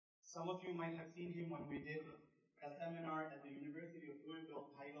Some of you might have seen him when we did a seminar at the University of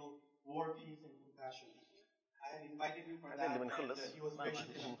Louisville titled War, Peace, and Compassion. I had invited him for that, and he was gracious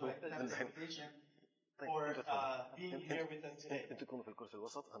enough to accept the invitation for being here with us today. انتوا تكونوا في الكرسي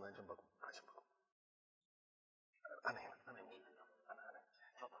الوسط، انا جنبكم. انا هنا.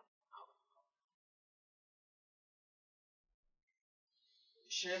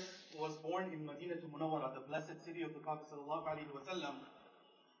 Sheikh was born in Madinah Munawwara, the blessed city of the Prophet ﷺ,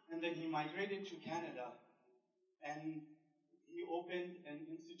 and then he migrated to Canada, and he opened an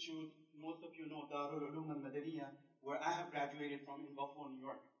institute, most of you know, Darul Uloom al-Madaniyah, where I have graduated from in Buffalo, New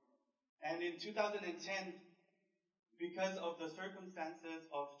York. And in 2010, because of the circumstances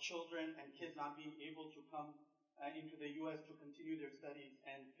of children and kids not being able to come into the U.S. to continue their studies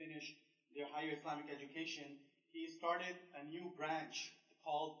and finish their higher Islamic education, he started a new branch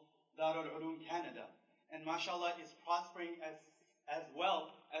called Darul Uloom Canada. And mashallah is prospering as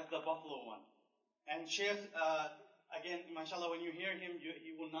well as the Buffalo one. And Sheikh, again, mashallah, when you hear him,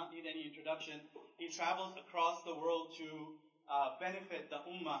 he will not need any introduction. He travels across the world to benefit the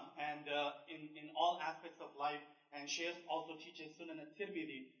ummah and in all aspects of life. And Sheikh also teaches Sunan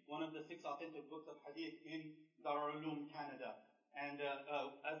al-Tirmidhi, one of the 6 authentic books of hadith in Darul Uloom Canada. And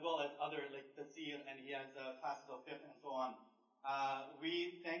as well as other like tafsir, and he has classes of fiqh and so on.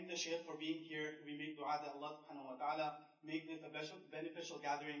 We thank the Shaykh for being here. We make dua that Allah subhanahu wa ta'ala make this a beneficial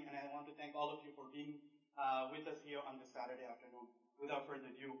gathering, and I want to thank all of you for being with us here on this Saturday afternoon. Without further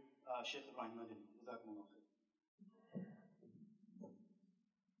ado, Shaykh Ibrahim Madani. Jazakumullah khair.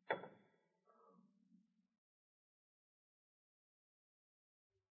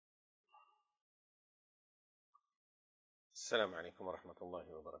 السلام عليكم ورحمة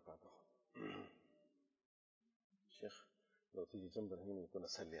الله وبركاته. شيخ لو تيجي جنب هنا يكون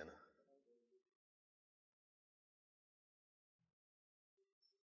أسهل لي أنا.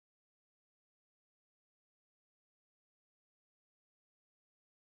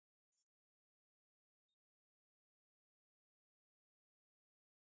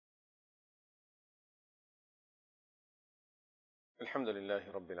 الحمد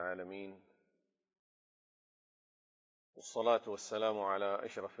لله رب العالمين، والصلاة والسلام على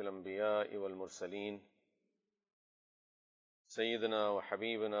أشرف الأنبياء والمرسلين، سيدنا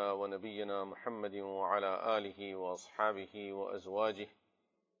وحبيبنا ونبينا محمد وعلى آله وأصحابه وأزواجه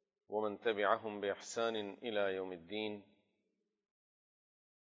ومن تبعهم بإحسان إلى يوم الدين.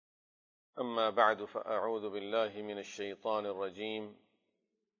 أما بعد، فأعوذ بالله من الشيطان الرجيم.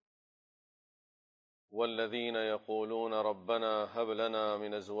 والذين يقولون ربنا هب لنا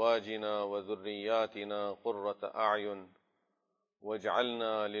من أزواجنا وذرياتنا قرة أعين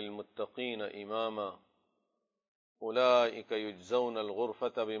واجعلنا للمتقين إماما أولئك يجزون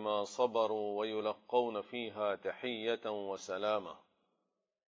الغرفة بما صبروا ويلقون فيها تحية وسلاما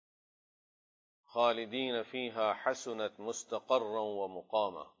خالدين فيها حسنت مستقرا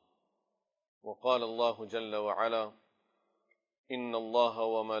ومقاما. وقال الله جل وعلا: إن الله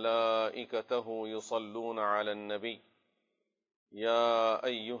وملائكته يصلون على النبي يا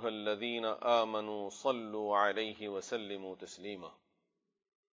أيها الذين آمنوا صلوا عليه وسلموا تسليما.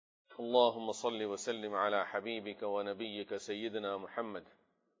 اللهم صل وسلم على حبيبك ونبيك سيدنا محمد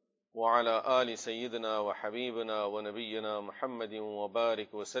وعلى آل سيدنا وحبيبنا ونبينا محمد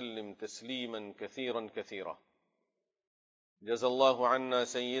وبارك وسلم تسليما كثيرا كثيرا. جزى الله عنا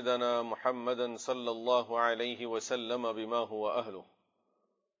سيدنا محمدا صلى الله عليه وسلم بما هو أهله.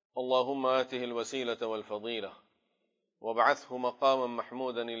 اللهم آته الوسيلة والفضيلة وابعثه مقاما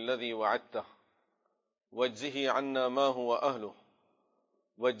محمودا الذي وعدته واجزه عنا ما هو أهله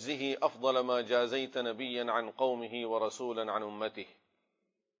واجزه أفضل ما جازيت نبيا عن قومه ورسولا عن أمته.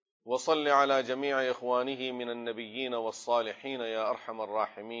 وصل على جميع إخوانه من النبيين والصالحين يا أرحم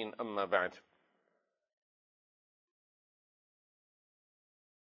الراحمين. أما بعد.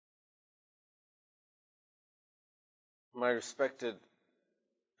 My respected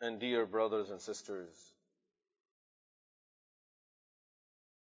and dear brothers and sisters,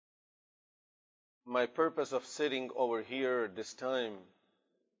 my purpose of sitting over here this time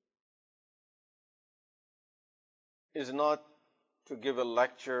is not to give a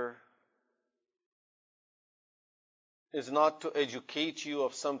lecture, is not to educate you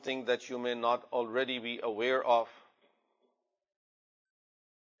of something that you may not already be aware of.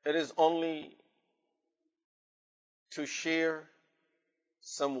 It is only to share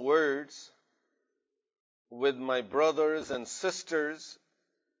some words with my brothers and sisters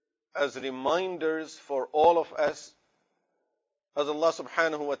as reminders for all of us. As Allah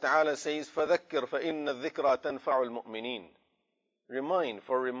subhanahu wa ta'ala says, فَذَكِّرْ فَإِنَّ الذِّكْرَى تَنْفَعُ الْمُؤْمِنِينَ. Remind,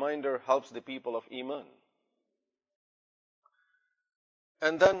 for reminder helps the people of Iman.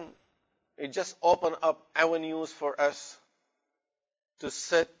 And then It just opened up avenues for us to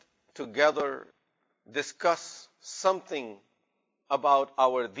sit together, discuss something about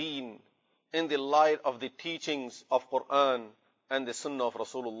our deen in the light of the teachings of Quran and the Sunnah of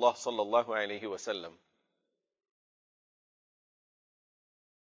Rasulullah sallallahu alaihi wasallam.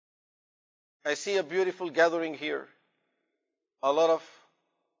 I see a beautiful gathering here. A lot of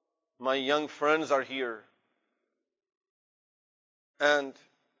my young friends are here. And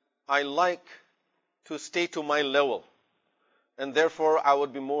I like to stay to my level. And therefore, I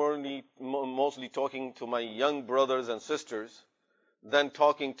would be mostly talking to my young brothers and sisters than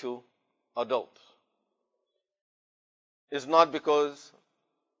talking to adults. It's not because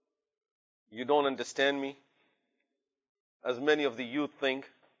you don't understand me, as many of the youth think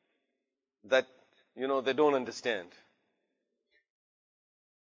that, they don't understand.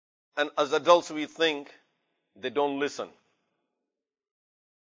 And as adults, we think they don't listen.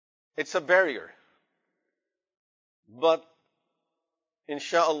 It's a barrier. But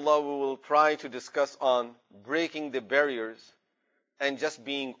inshallah, we will try to discuss on breaking the barriers and just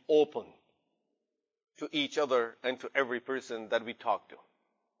being open to each other and to every person that we talk to.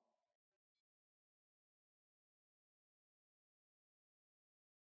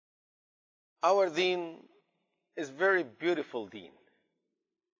 Our deen is very beautiful deen.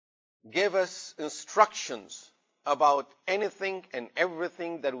 Gave us instructions about anything and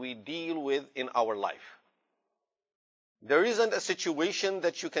everything that we deal with in our life. There isn't a situation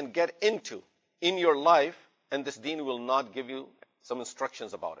that you can get into in your life and this deen will not give you some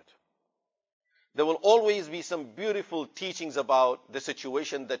instructions about it. There will always be some beautiful teachings about the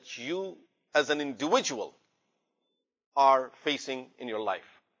situation that you as an individual are facing in your life.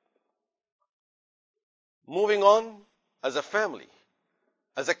 Moving on, as a family,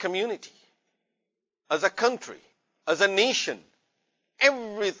 as a community, as a country, as a nation,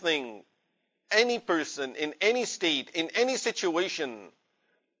 everything, any person in any state, in any situation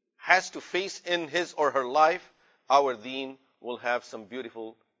has to face in his or her life, our deen will have some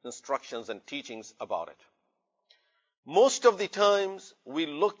beautiful instructions and teachings about it. Most of the times we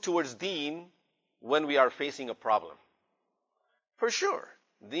look towards deen when we are facing a problem. For sure,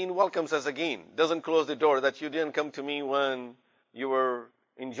 deen welcomes us again, doesn't close the door that you didn't come to me when you were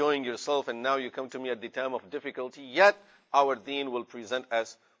enjoying yourself and now you come to me at the time of difficulty. Yet our deen will present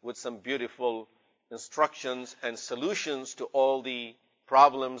us with some beautiful instructions and solutions to all the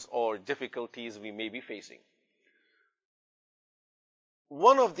problems or difficulties we may be facing.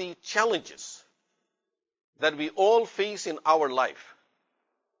 One of the challenges that we all face in our life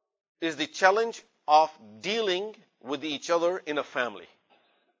is the challenge of dealing with each other in a family.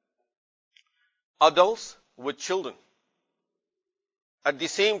 Adults with children. At the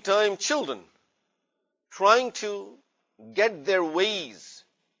same time, children trying to get their ways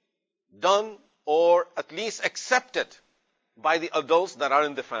done or at least accepted by the adults that are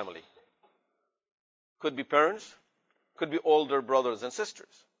in the family. Could be parents, could be older brothers and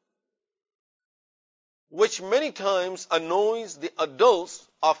sisters, which many times annoys the adults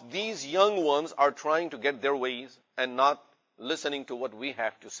of these young ones are trying to get their ways and not listening to what we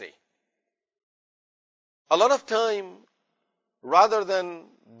have to say. A lot of time, rather than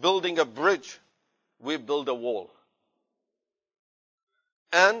building a bridge, we build a wall.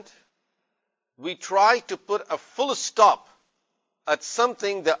 And we try to put a full stop at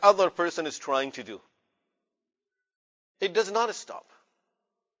something the other person is trying to do. It does not stop.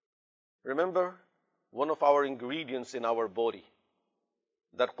 Remember, one of our ingredients in our body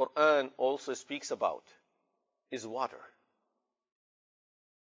that Quran also speaks about is water.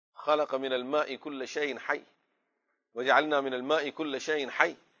 خَلَقَ مِنَ الْمَاءِ كُلَّ شَيْءٍ حَيٍّ وَجَعَلْنَا مِنَ الْمَاءِ كُلَّ شَيْءٍ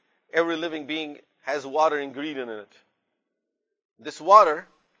حَيٍّ. Every living being has water ingredient in it. This water,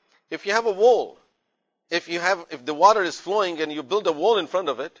 if you have a wall, if the water is flowing and you build a wall in front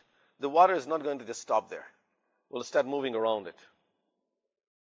of it, the water is not going to just stop there. It will start moving around it.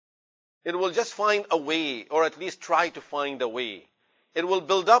 It will just find a way, or at least try to find a way. It will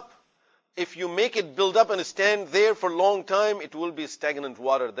build up. If you make it build up and stand there for a long time, it will be stagnant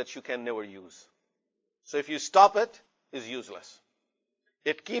water that you can never use. So if you stop it, it's useless.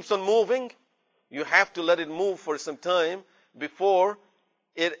 It keeps on moving. You have to let it move for some time before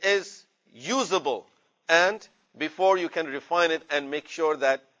it is usable and before you can refine it and make sure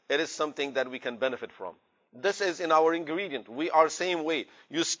that it is something that we can benefit from. This is in our ingredient. We are same way.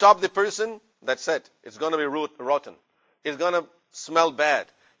 You stop the person, that's it. It's going to be rotten. It's going to smell bad.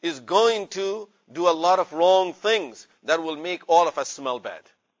 It's going to do a lot of wrong things that will make all of us smell bad.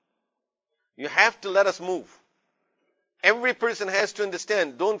 You have to let us move. Every person has to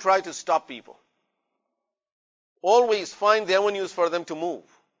understand, don't try to stop people. Always find the avenues for them to move.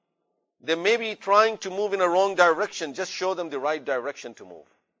 They may be trying to move in a wrong direction. Just show them the right direction to move.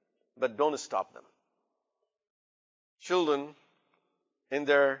 But don't stop them. Children in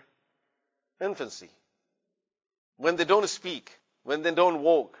their infancy, when they don't speak, when they don't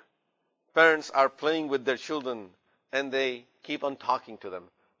walk, parents are playing with their children and they keep on talking to them.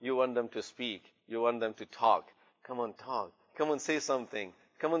 You want them to speak. You want them to talk. Come on, talk. Come on, say something.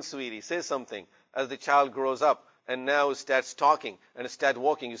 Come on, sweetie, say something. As the child grows up and now starts talking and starts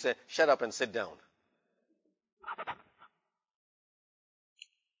walking, you say, shut up and sit down.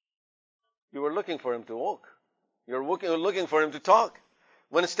 You were looking for him to walk. You were looking for him to talk.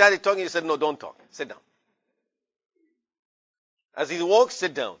 When he started talking, you said, no, don't talk. Sit down. As he walks,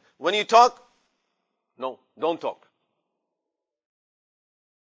 sit down. When you talk, no, don't talk.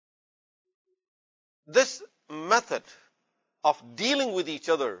 This method of dealing with each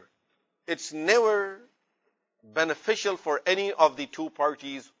other, it's never beneficial for any of the two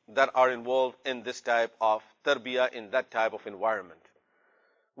parties that are involved in this type of tarbiyah, in that type of environment.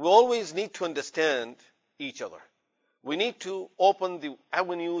 We always need to understand each other. We need to open the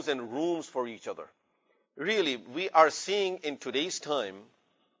avenues and rooms for each other. Really, we are seeing in today's time,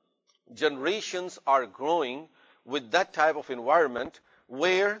 generations are growing with that type of environment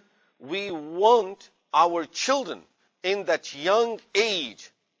where we want our children in that young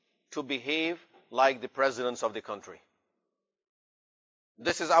age to behave like the presidents of the country.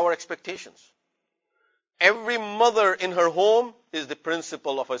 This is our expectations. Every mother in her home is the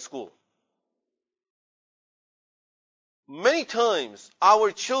principal of a school. Many times,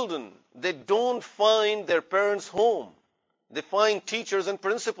 our children, they don't find their parents' home. They find teachers and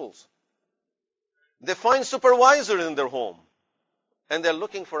principals. They find supervisors in their home. And they're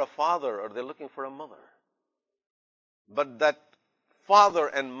looking for a father or they're looking for a mother. But that father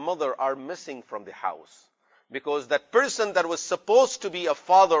and mother are missing from the house. Because that person that was supposed to be a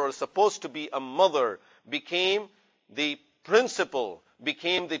father or supposed to be a mother became the principal,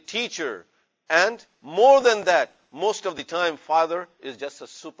 became the teacher. And more than that, most of the time, father is just a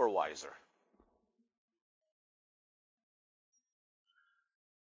supervisor.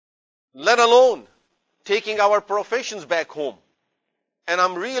 Let alone taking our professions back home. And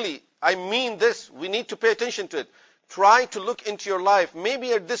I mean this, we need to pay attention to it. Try to look into your life.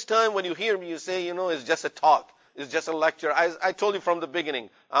 Maybe at this time when you hear me, you say, it's just a talk. It's just a lecture. I told you from the beginning,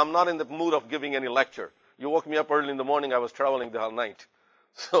 I'm not in the mood of giving any lecture. You woke me up early in the morning, I was traveling the whole night.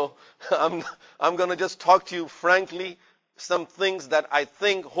 So I'm going to just talk to you frankly, some things that I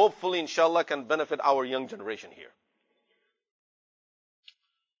think hopefully inshallah can benefit our young generation here.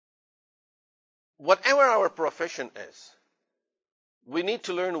 Whatever our profession is, we need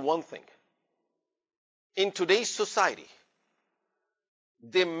to learn one thing. In today's society,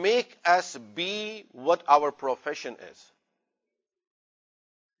 they make us be what our profession is.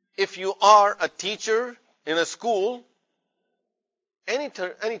 If you are a teacher in a school,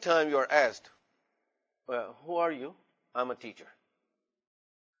 anytime you are asked, well, who are you? I'm a teacher.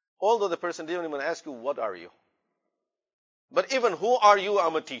 Although the person didn't even ask you, what are you? But even who are you?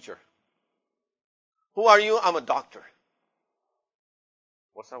 I'm a teacher. Who are you? I'm a doctor.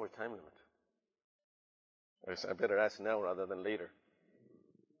 What's our time limit? I better ask now rather than later.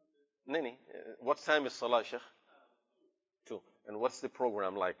 Nini, what time is Salah, Sheikh? 2. And what's the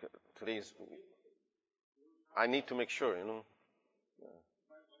program like? Today's. I need to make sure, Yeah.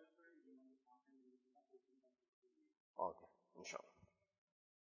 Okay, inshallah.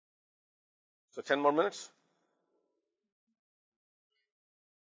 So 10 more minutes?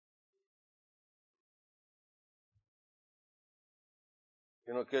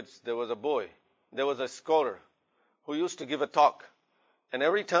 Kids, there was a scholar who used to give a talk. And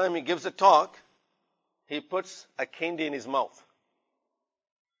every time he gives a talk, he puts a candy in his mouth.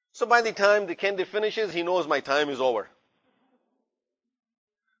 So by the time the candy finishes, he knows my time is over.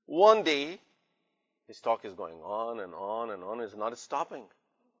 One day, his talk is going on and on and on. It's not stopping.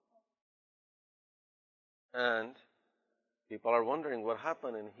 And people are wondering what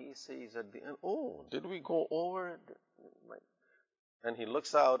happened. And he says at the end, oh, did we go over? And he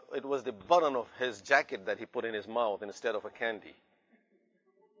looks out. It was the button of his jacket that he put in his mouth instead of a candy.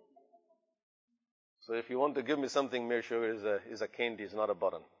 So if you want to give me something, make sure it's a candy, it's not a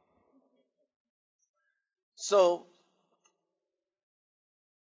button. So,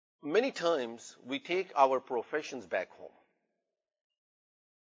 many times we take our professions back home.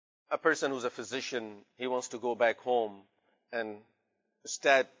 A person who's a physician, he wants to go back home and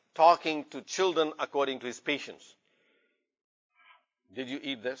start talking to children according to his patients. Did you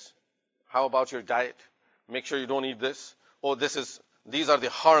eat this? How about your diet? Make sure you don't eat this. Oh, these are the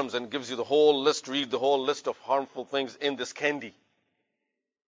harms, and gives you the whole list, read the whole list of harmful things in this candy.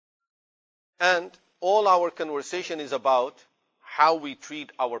 And all our conversation is about how we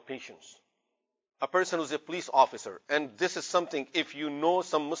treat our patients. A person who's a police officer, and this is something, if you know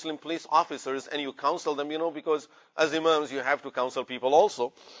some Muslim police officers and you counsel them, because as imams you have to counsel people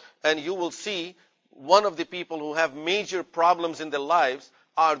also, and you will see one of the people who have major problems in their lives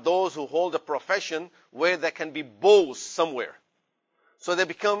are those who hold a profession where they can be boss somewhere. So this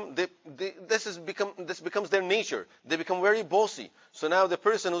becomes their nature. They become very bossy. So now the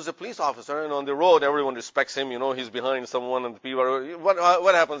person who's a police officer and on the road, everyone respects him. He's behind someone, and the people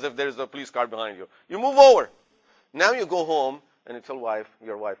what happens if there's a police car behind you? You move over. Now you go home and you tell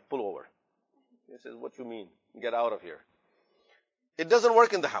your wife, pull over. He says, what you mean? Get out of here. It doesn't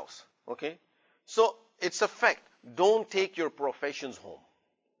work in the house. Okay? So it's a fact. Don't take your professions home.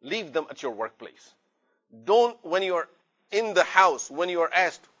 Leave them at your workplace. When you're in the house, when you are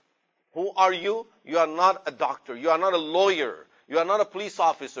asked, who are you? You are not a doctor. You are not a lawyer. You are not a police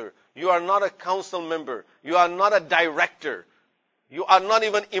officer. You are not a council member. You are not a director. You are not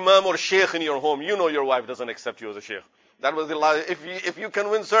even imam or sheikh in your home. Your wife doesn't accept you as a sheikh. That was the lie. If you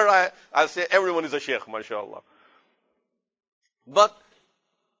convince her, I'll say everyone is a sheikh, mashallah. But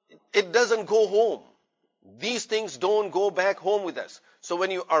it doesn't go home. These things don't go back home with us. So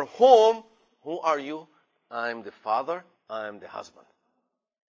when you are home, who are you? I'm the father. I'm the husband.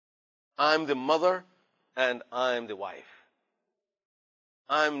 I'm the mother, and I'm the wife.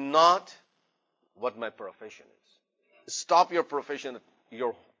 I'm not what my profession is. Stop your profession at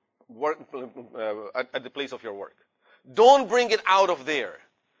your work, at the place of your work. Don't bring it out of there.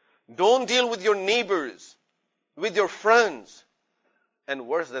 Don't deal with your neighbors, with your friends, and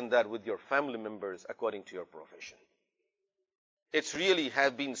worse than that, with your family members according to your profession. It's really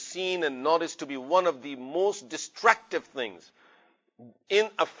has been seen and noticed to be one of the most destructive things in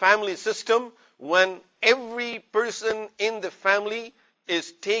a family system when every person in the family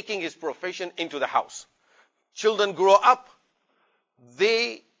is taking his profession into the house. Children grow up.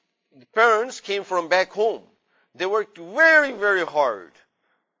 The parents came from back home. They worked very, very hard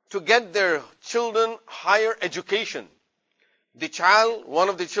to get their children higher education. One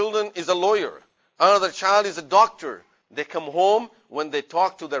of the children is a lawyer. Another child is a doctor. They come home, when they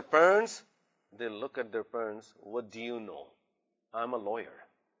talk to their parents, they look at their parents, what do you know? I'm a lawyer.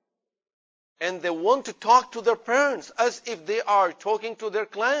 And they want to talk to their parents as if they are talking to their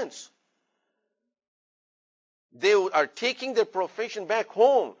clients. They are taking their profession back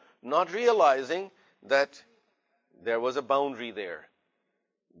home, not realizing that there was a boundary there.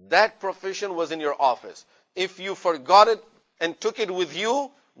 That profession was in your office. If you forgot it and took it with you,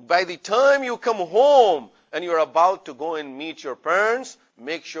 by the time you come home and you're about to go and meet your parents,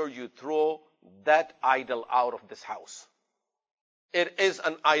 make sure you throw that idol out of this house. It is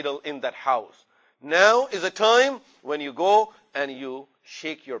an idol in that house. Now is a time when you go and you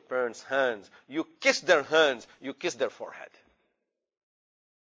shake your parents' hands. You kiss their hands. You kiss their forehead.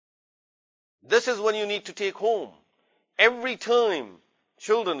 This is when you need to take home. Every time,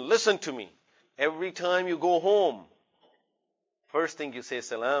 children, listen to me. Every time you go home, first thing you say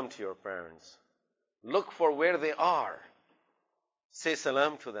salam to your parents. Look for where they are. Say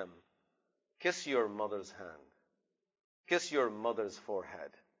salam to them. Kiss your mother's hand. Kiss your mother's forehead.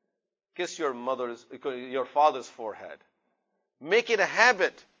 Kiss your father's forehead. Make it a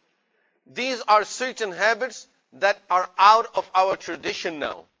habit. These are certain habits that are out of our tradition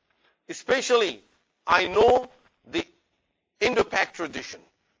now. Especially, I know the Indo-Pak tradition.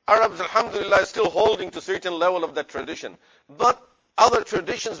 Arabs, alhamdulillah, are still holding to certain level of that tradition. But other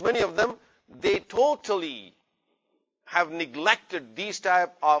traditions, many of them, they totally have neglected these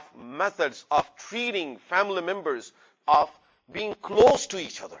type of methods of treating family members, of being close to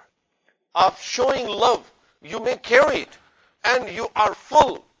each other, of showing love. You may carry it, and you are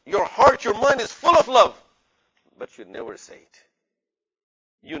full. Your heart, your mind is full of love. But you never say it.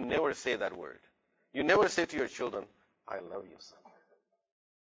 You never say that word. You never say to your children, I love you, son.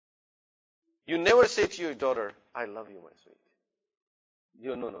 You never say to your daughter, I love you, my sweet.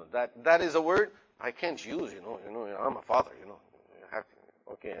 No. That is a word I can't use, I'm a father, you have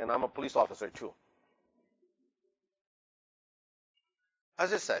to, okay, and I'm a police officer too.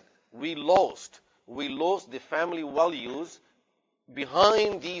 As I said, we lost the family values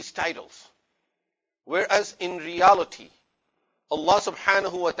behind these titles. Whereas in reality, Allah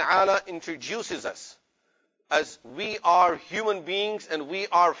subhanahu wa ta'ala introduces us as we are human beings and we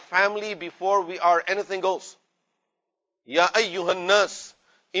are family before we are anything else. Ya ayyuhan nas,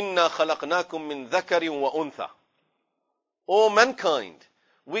 inna khalaqnakum min dhakarin wa untha. O mankind,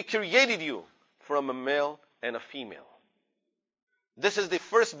 we created you from a male and a female. This is the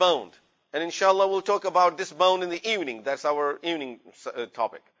first bound. And inshallah we'll talk about this bound in the evening. That's our evening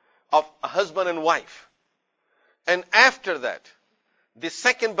topic. of a husband and wife. And after that, the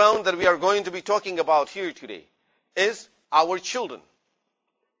second bond that we are going to be talking about here today is our children.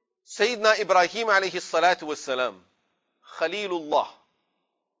 Sayyidina Ibrahim alayhi salatu wassalam, Khalilullah.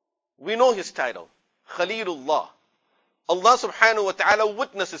 We know his title, Khalilullah. Allah subhanahu wa ta'ala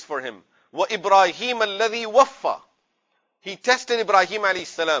witnesses for him. وَإِبْرَاهِيمَ الَّذِي وَفَّى. He tested Ibrahim alayhi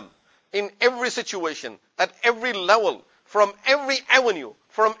salam in every situation, at every level, from every avenue,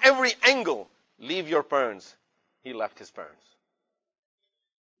 from every angle. Leave your parents. He left his parents.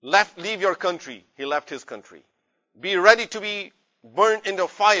 Leave your country. He left his country. Be ready to be burned into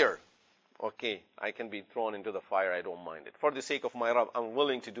fire. Okay, I can be thrown into the fire. I don't mind it. For the sake of my Rabb, I'm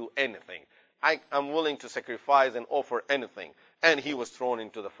willing to do anything. I'm willing to sacrifice and offer anything. And he was thrown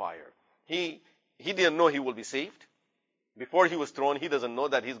into the fire. He didn't know he will be saved. Before he was thrown, he doesn't know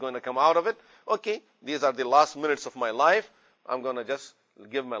that he's going to come out of it. Okay, these are the last minutes of my life. I'm going to just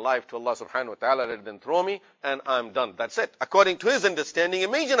give my life to Allah subhanahu wa ta'ala, let them throw me, and I'm done. That's it. According to his understanding,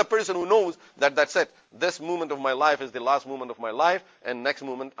 imagine a person who knows that that's it. This moment of my life is the last moment of my life, and next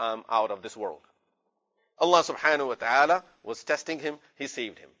moment I'm out of this world. Allah subhanahu wa ta'ala was testing him. He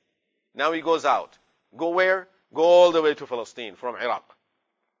saved him. Now he goes out. Go where? Go all the way to Palestine from Iraq.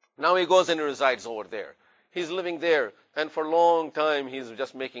 Now he goes and resides over there. He's living there, and for a long time he's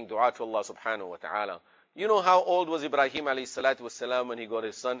just making dua to Allah subhanahu wa ta'ala. You know how old was Ibrahim alayhi salatu wasalam when he got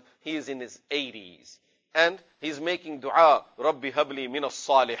his son? He is in his 80s. And he's making dua, Rabbi habli min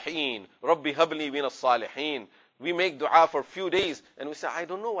as-salihin, Rabbi habli min as-salihin. We make dua for a few days, and we say, I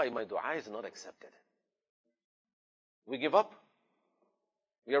don't know why my dua is not accepted. We give up.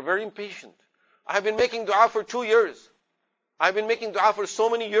 We are very impatient. I have been making dua for 2 years. I've been making dua for so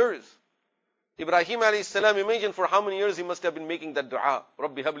many years. Ibrahim alayhi salam, imagine for how many years he must have been making that dua.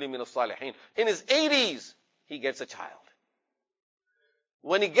 Rabbi habli min as-salihin. In his 80s, he gets a child.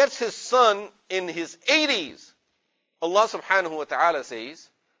 When he gets his son in his 80s, Allah subhanahu wa ta'ala says,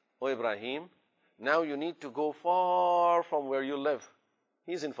 O Ibrahim, now you need to go far from where you live.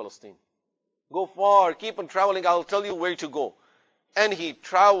 He's in Palestine. Go far, keep on traveling, I'll tell you where to go. And he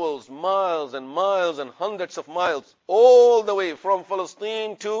travels miles and miles and hundreds of miles all the way from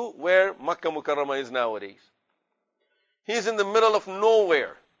Palestine to where Makkah Mukarramah is nowadays. He's in the middle of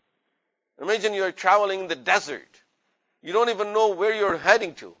nowhere. Imagine you're traveling in the desert. You don't even know where you're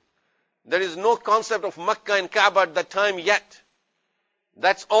heading to. There is no concept of Makkah and Kaaba at that time yet.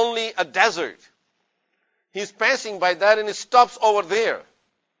 That's only a desert. He's passing by that and he stops over there.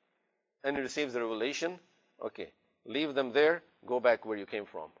 And he receives the revelation. Okay, leave them there. Go back where you came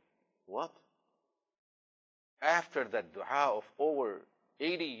from. What? After that dua of over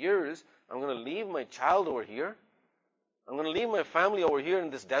 80 years, I'm going to leave my child over here. I'm going to leave my family over here in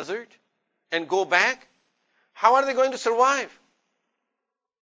this desert and go back. How are they going to survive?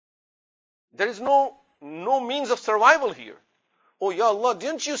 There is no means of survival here. Oh, Ya Allah,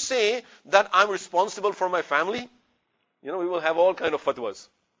 didn't you say that I'm responsible for my family? You know, we will have all kind of fatwas.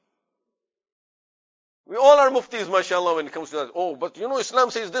 We all are muftis, mashallah, when it comes to that. Oh, but you know, Islam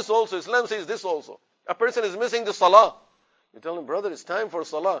says this also. Islam says this also. A person is missing the salah. You tell him, brother, it's time for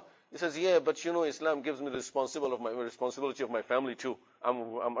salah. He says, yeah, but you know, Islam gives me the responsibility of my family too.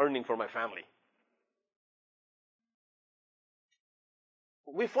 I'm earning for my family.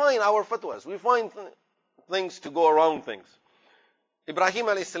 We find our fatwas. We find things to go around things. Ibrahim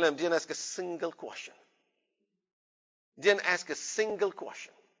alayhi salam didn't ask a single question. Didn't ask a single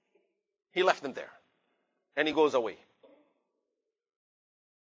question. He left them there. And he goes away.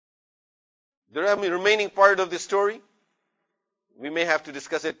 The remaining part of the story, we may have to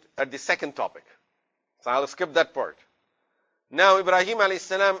discuss it at the second topic. So I'll skip that part. Now Ibrahim alayhi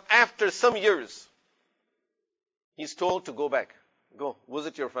salam, after some years, he's told to go back. Go,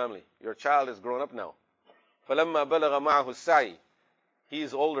 visit your family. Your child is grown up now. فَلَمَّا بَلَغَ مَعَهُ السَّعِي. He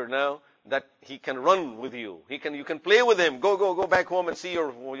is older now that he can run with you. You can play with him. Go back home and see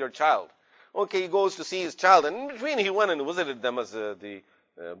your child. Okay, he goes to see his child, and in between he went and visited them, as the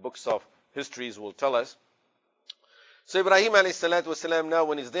books of histories will tell us. So Ibrahim alayhi salatu wasalam, now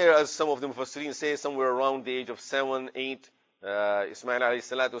when he's there, as some of the Mufassirin say, somewhere around the age of 7, 8, Ismail alayhi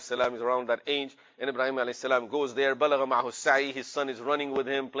salatu wasalam is around that age, and Ibrahim alayhi salam goes there, بَلَغَ مَعْهُ السَّعِي, his son is running with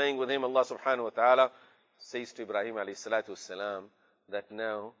him, playing with him. Allah subhanahu wa ta'ala says to Ibrahim alayhi salatu wasalam that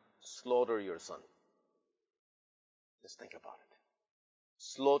now slaughter your son. Just think about it.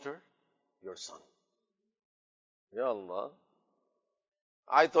 Slaughter your son. Ya Allah,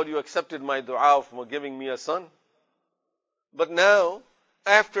 I thought you accepted my dua for giving me a son. But now,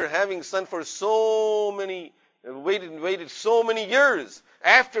 after having son for so many, waited so many years,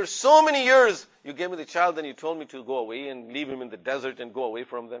 after so many years, you gave me the child and you told me to go away and leave him in the desert and go away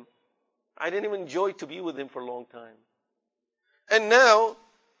from them. I didn't even enjoy to be with him for a long time. And now,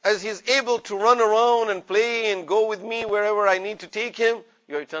 as he's able to run around and play and go with me wherever I need to take him,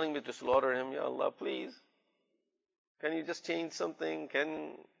 you're telling me to slaughter him. Ya Allah, please. Can you just change something?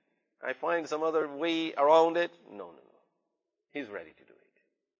 Can I find some other way around it? No. He's ready to do it.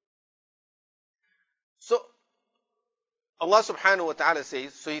 So, Allah subhanahu wa ta'ala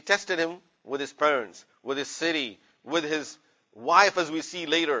says, so he tested him with his parents, with his city, with his wife as we see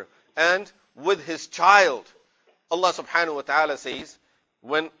later, and with his child. Allah subhanahu wa ta'ala says,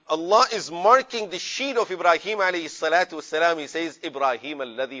 when Allah is marking the sheet of Ibrahim alayhi salatu wasalam, he says, Ibrahim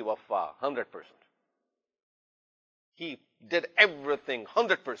alladhi waffa, 100%. He did everything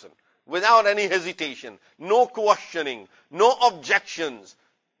 100%, without any hesitation, no questioning, no objections,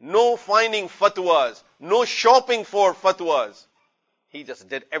 no finding fatwas, no shopping for fatwas. He just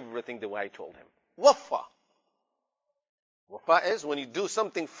did everything the way I told him. Waffa. Wafa is when you do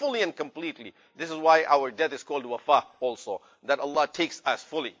something fully and completely. This is why our death is called wafa also, that Allah takes us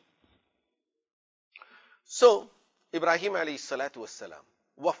fully. So, Ibrahim alayhi salatu wassalam,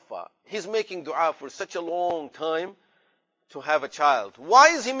 wafa, he's making dua for such a long time to have a child. Why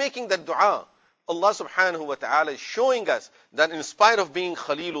is he making that dua? Allah subhanahu wa ta'ala is showing us that in spite of being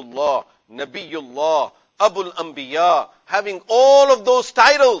Khalilullah, Nabiyullah, Abul Anbiya, having all of those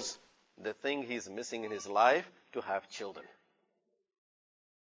titles, the thing he's missing in his life, to have children.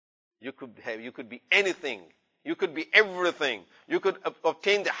 You could be anything. You could be everything. You could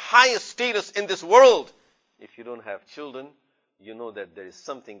obtain the highest status in this world. If you don't have children, you know that there is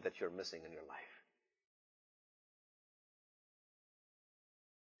something that you're missing in your life.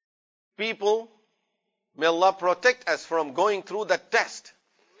 People, may Allah protect us from going through that test.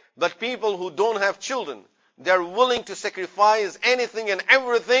 But people who don't have children, they're willing to sacrifice anything and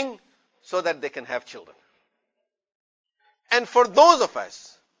everything so that they can have children. And for those of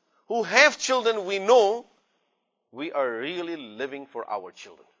us who have children, we know we are really living for our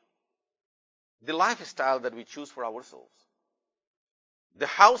children. The lifestyle that we choose for ourselves, the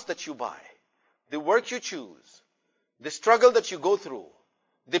house that you buy, the work you choose, the struggle that you go through,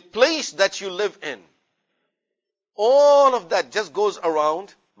 the place that you live in, all of that just goes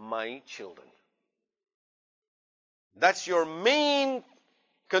around my children. That's your main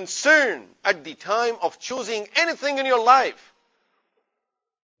concern at the time of choosing anything in your life.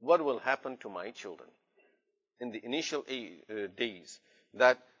 What will happen to my children in the initial days,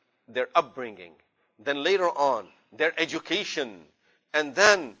 that their upbringing, then later on their education, and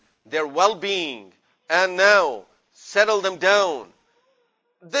then their well-being, and now settle them down.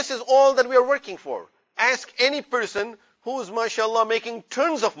 This is all that we are working for. Ask any person who is, mashallah, making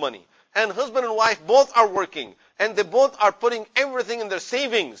tons of money, and husband and wife both are working, and they both are putting everything in their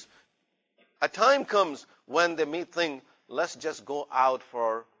savings. A time comes when they may think, let's just go out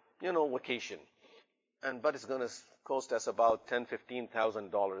for, vacation. But it's going to cost us about $10,000,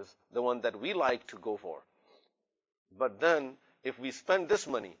 $15,000, the one that we like to go for. But then, if we spend this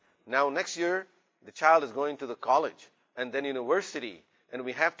money, now next year, the child is going to the college, and then university, and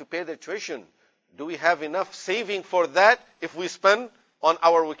we have to pay their tuition. Do we have enough saving for that if we spend on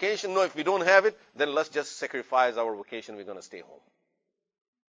our vacation? No, if we don't have it, then let's just sacrifice our vacation. We're going to stay home.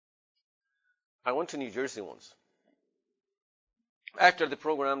 I went to New Jersey once. After the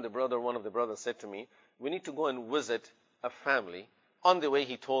program, one of the brothers said to me, we need to go and visit a family. On the way,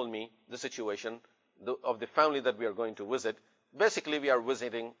 he told me the situation of the family that we are going to visit. Basically, we are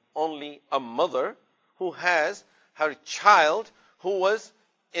visiting only a mother who has her child who was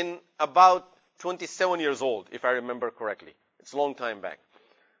in about 27 years old, if I remember correctly. It's a long time back.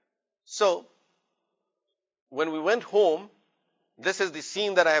 So, when we went home, this is the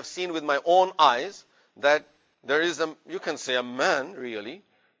scene that I have seen with my own eyes, that there is you can say a man, really,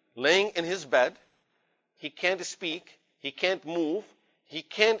 laying in his bed. He can't speak. He can't move. He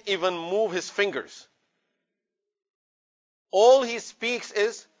can't even move his fingers. All he speaks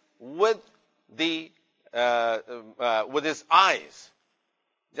is with his eyes,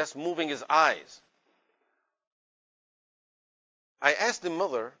 just moving his eyes. I asked the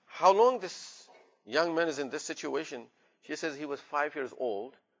mother, how long this young man is in this situation? She says he was 5 years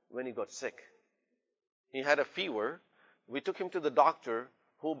old when he got sick. He had a fever. We took him to the doctor,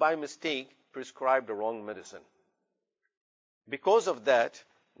 who by mistake prescribed the wrong medicine. Because of that,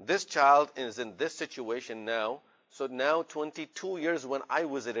 this child is in this situation now. So now 22 years when I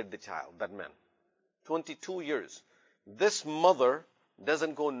visited the child, that man. 22 years. This mother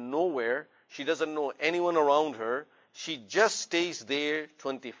doesn't go nowhere. She doesn't know anyone around her. She just stays there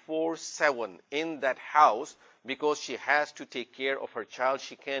 24/7 in that house because she has to take care of her child.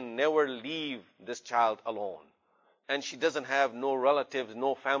 She can never leave this child alone. and she doesn't have no relatives,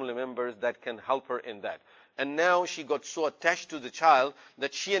 no family members that can help her in that. And now she got so attached to the child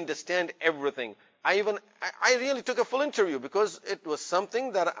that she understands everything. I really took a full interview because it was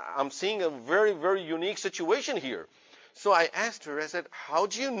something that I'm seeing a very, very unique situation here. So I asked her, I said, how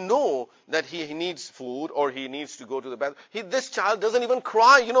do you know that he needs food or he needs to go to the bathroom? This child doesn't even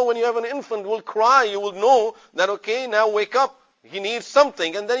cry. You know, when you have an infant will cry, you will know that, okay, now wake up. He needs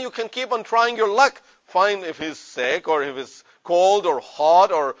something. And then you can keep on trying your luck. Find if he's sick or if he's cold or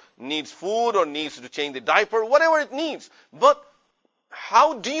hot or needs food or needs to change the diaper, whatever it needs. But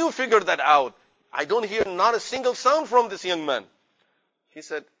how do you figure that out? I don't hear not a single sound from this young man. He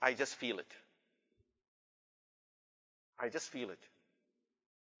said, I just feel it. I just feel it.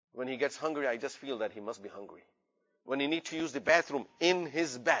 When he gets hungry, I just feel that he must be hungry. When he needs to use the bathroom in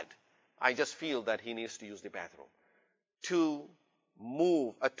his bed, I just feel that he needs to use the bathroom. To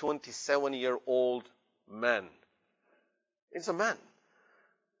move a 27-year-old man. It's a man.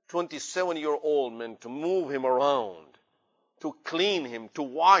 27-year-old man, to move him around, to clean him, to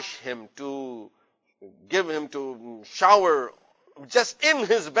wash him, to give him to shower, just in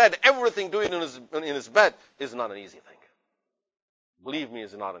his bed, everything doing in his bed is not an easy thing. Believe me,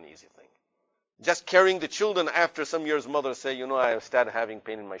 it's not an easy thing. Just carrying the children after some years, mother say, you know, I have started having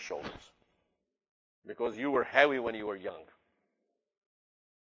pain in my shoulders. Because you were heavy when you were young.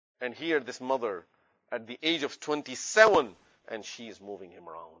 And here this mother, at the age of 27, and she is moving him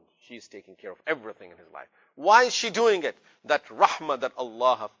around. She's taking care of everything in his life. Why is she doing it? That rahmah that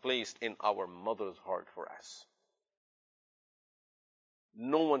Allah have placed in our mother's heart for us.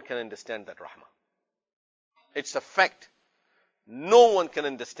 No one can understand that rahmah. It's a fact. No one can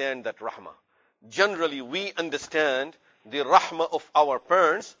understand that rahmah. Generally, we understand the rahmah of our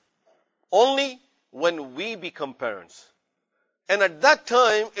parents only when we become parents. And at that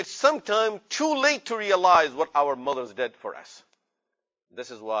time, it's sometime too late to realize what our mothers did for us.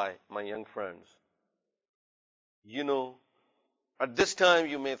 This is why, my young friends, you know, at this time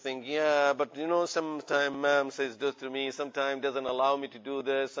you may think, yeah, but you know, sometimes mom says this to me, sometimes doesn't allow me to do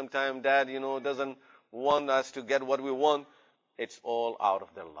this, sometimes dad, you know, doesn't want us to get what we want. It's all out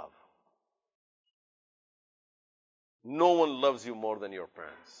of their love. No one loves you more than your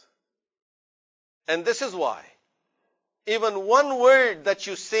parents. And this is why, even one word that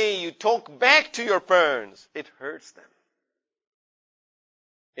you say, you talk back to your parents, it hurts them.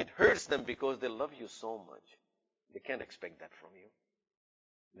 It hurts them because they love you so much. They can't expect that from you.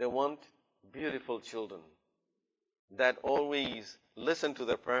 They want beautiful children that always listen to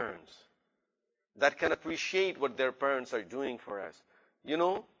their parents, that can appreciate what their parents are doing for us. You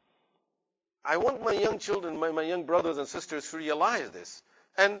know, I want my young children, my young brothers and sisters to realize this.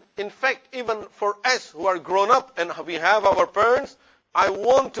 And in fact, even for us who are grown up and we have our parents, I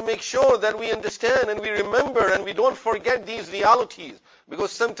want to make sure that we understand and we remember and we don't forget these realities.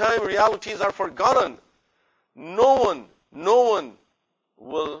 Because sometimes realities are forgotten. No one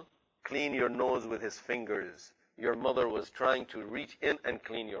will clean your nose with his fingers. Your mother was trying to reach in and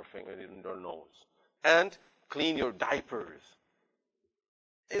clean your finger in your nose. And clean your diapers.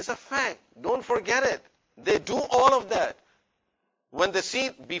 It's a fact. Don't forget it. They do all of that. When they see,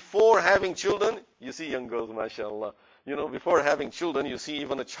 before having children, you see young girls, mashallah. You know, before having children, you see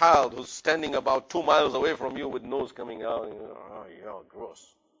even a child who's standing about 2 miles away from you with nose coming out. You know, oh, yeah, gross.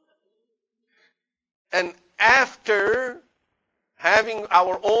 And after having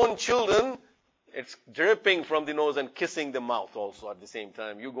our own children, it's dripping from the nose and kissing the mouth also at the same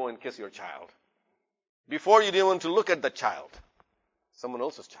time. You go and kiss your child. Before you didn't want to look at the child. Someone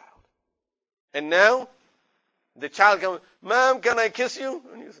else's child. And now, the child comes, Mom, can I kiss you?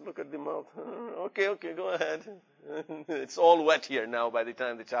 And you just look at the mouth. Okay, go ahead. It's all wet here now by the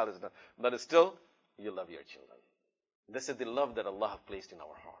time the child is done. But still, you love your children. This is the love that Allah has placed in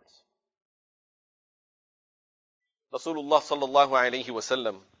our hearts. Rasulullah sallallahu alayhi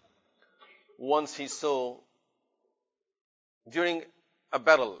wasallam, once he saw, during a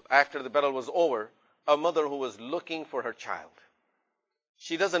battle, after the battle was over, a mother who was looking for her child.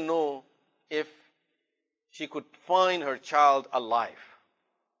 She doesn't know if she could find her child alive.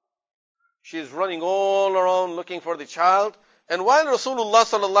 She is running all around looking for the child. And while Rasulullah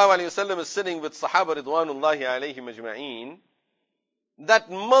sallallahu alayhi wasallam is sitting with Sahaba ridwanullahi alayhim ajma'een, that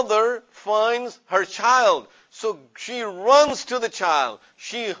mother finds her child. So she runs to the child.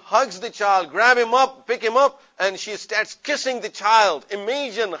 She hugs the child, grab him up, pick him up, and she starts kissing the child.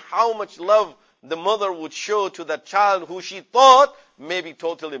 Imagine how much love the mother would show to that child who she thought may be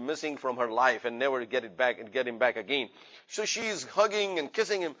totally missing from her life and never get him back again. So she is hugging and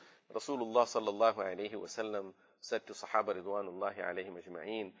kissing him. Rasulullah sallallahu alayhi wasallam said to Sahaba ridwanullahi alayhim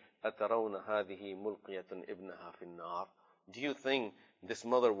ajma'een, أَتَرَوْنَ هَذِهِ مُلْقِيَةٌ إِبْنَهَا فِي النَّارِ? Do you think this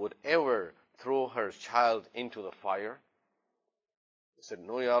mother would ever throw her child into the fire? He said,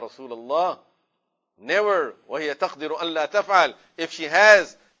 no, Ya Rasulullah, never. وَهِيَ تَقْدِرُ أَنْ لَا تَفْعَلْ. If she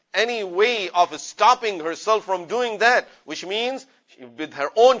has any way of stopping herself from doing that, which means with her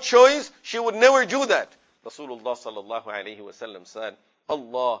own choice, she would never do that. Rasulullah sallallahu alayhi wasallam said,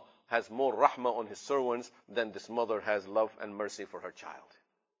 Allah has more rahmah on His servants than this mother has love and mercy for her child.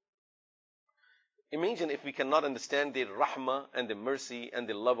 Imagine if we cannot understand the rahmah and the mercy and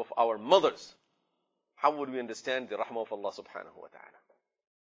the love of our mothers, how would we understand the rahmah of Allah subhanahu wa ta'ala?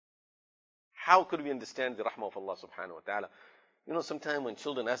 How could we understand the rahmah of Allah subhanahu wa ta'ala? You know, sometimes when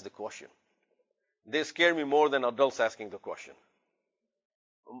children ask the question, they scare me more than adults asking the question.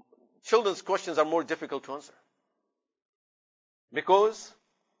 Children's questions are more difficult to answer, because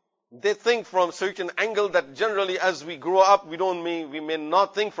they think from a certain angle that generally as we grow up, we may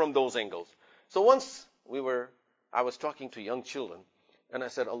not think from those angles. So once I was talking to young children, and I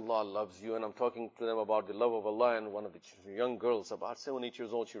said, Allah loves you, and I'm talking to them about the love of Allah, and one of the young girls, about 7, 8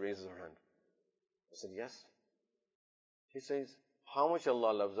 years old, she raises her hand. I said, yes. She says, how much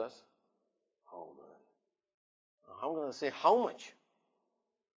Allah loves us? Oh man, I'm going to say how much?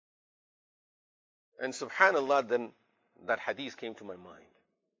 And subhanallah, then that hadith came to my mind.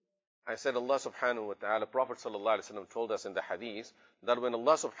 I said, Allah subhanahu wa ta'ala, Prophet sallallahu alaihi wasallam told us in the hadith that when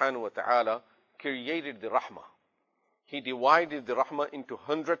Allah subhanahu wa ta'ala created the rahmah, He divided the rahmah into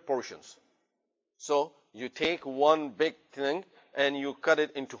 100 portions. So you take one big thing and you cut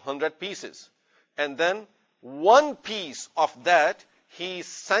it into 100 pieces. And then one piece of that, He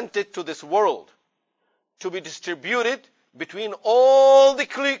sent it to this world to be distributed between all the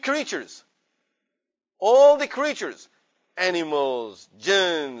creatures. All the creatures, animals,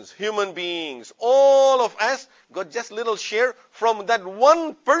 jinns, human beings, all of us got just little share from that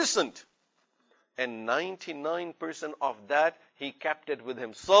 1%. And 99% of that, He kept it with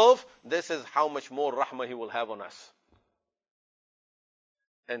Himself. This is how much more rahmah He will have on us.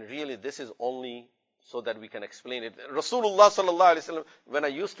 And really, this is only so that we can explain it. Rasulullah sallallahu alaihi wasallam, when I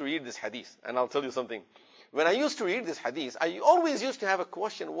used to read this hadith, and I'll tell you something. When I used to read this hadith, I always used to have a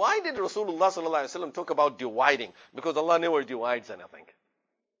question. Why did Rasulullah sallallahu alaihi wasallam talk about dividing? Because Allah never divides anything.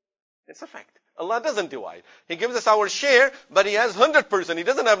 It's a fact. Allah doesn't divide. He gives us our share, but He has 100%. He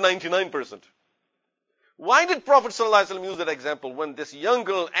doesn't have 99%. Why did Prophet sallallahu alaihi wasallam use that example? When this young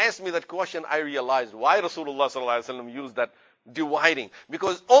girl asked me that question, I realized why Rasulullah sallallahu alaihi wasallam used that dividing.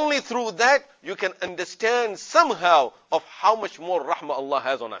 Because only through that you can understand somehow of how much more rahmah Allah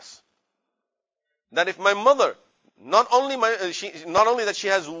has on us. That if my mother, not only that she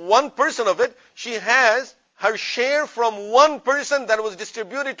has 1% of it, she has her share from 1% that was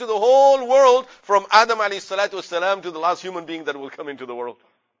distributed to the whole world, from Adam alayhi salatu wasalam to the last human being that will come into the world.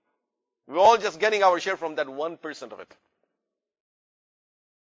 We're all just getting our share from that 1% of it.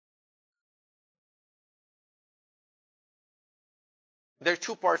 There are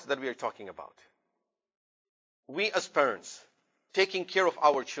two parts that we are talking about. We as parents, taking care of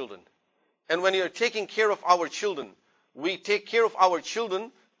our children. And when you're taking care of our children, we take care of our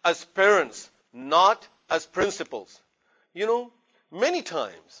children as parents, not as principals. You know, many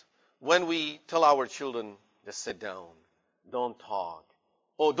times when we tell our children, just sit down, don't talk,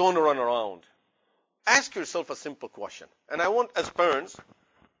 or don't run around, ask yourself a simple question. And I want, as parents,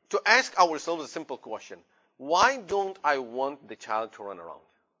 to ask ourselves a simple question. Why don't I want the child to run around?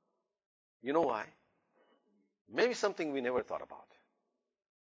 You know why? Maybe something we never thought about.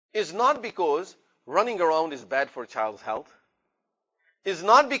 It's not because running around is bad for a child's health. It's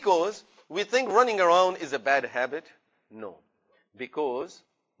not because we think running around is a bad habit. No. Because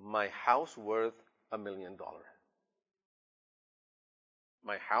my house worth $1 million.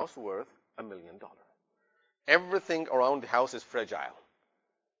 My house worth $1 million. Everything around the house is fragile.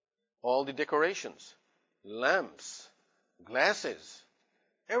 All the decorations, lamps, glasses,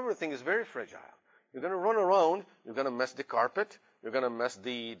 everything is very fragile. You're going to run around, you're going to mess the carpet, you're going to mess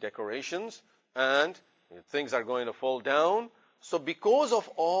the decorations, and things are going to fall down. So because of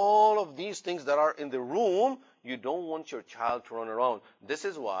all of these things that are in the room, you don't want your child to run around. This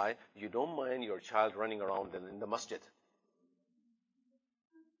is why you don't mind your child running around in the masjid.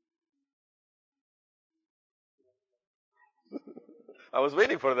 I was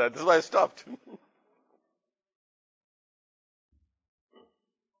waiting for that. This is why I stopped.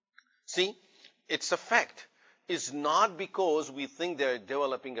 See, it's a fact. It's not because we think they're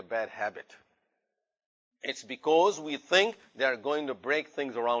developing a bad habit. It's because we think they're going to break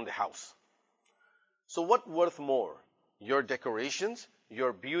things around the house. So what's worth more? Your decorations,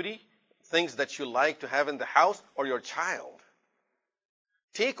 your beauty, things that you like to have in the house, or your child?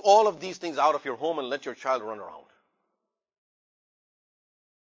 Take all of these things out of your home and let your child run around.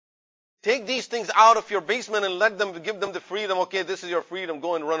 Take these things out of your basement and give them the freedom. Okay, this is your freedom.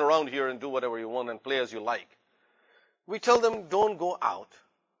 Go and run around here and do whatever you want and play as you like. We tell them, don't go out.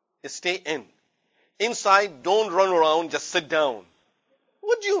 Stay in. Inside, don't run around. Just sit down.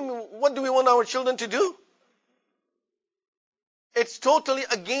 What do we want our children to do? It's totally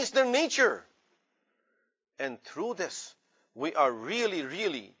against their nature. And through this, we are really,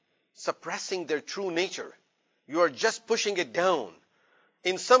 really suppressing their true nature. You are just pushing it down.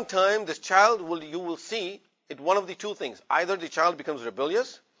 In some time, this child you will see it one of the two things. Either the child becomes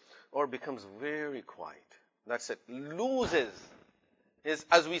rebellious or becomes very quiet. That's it. Loses his,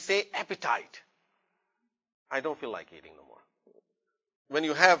 as we say, appetite. I don't feel like eating no more. When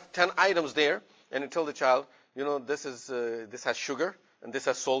you have 10 items there and you tell the child, this has sugar and this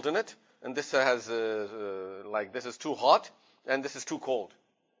has salt in it and this has this is too hot and this is too cold.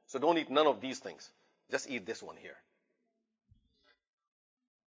 So don't eat none of these things. Just eat this one here.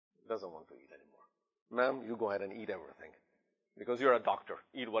 Doesn't want to eat anymore. Ma'am, you go ahead and eat everything. Because you're a doctor.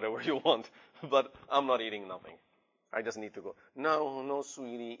 Eat whatever you want. But I'm not eating nothing. I just need to go. No,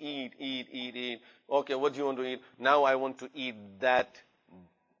 sweetie. Eat. Okay, what do you want to eat? Now I want to eat that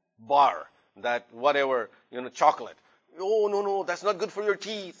bar. That whatever, chocolate. Oh, no, that's not good for your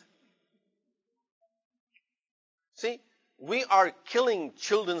teeth. See, we are killing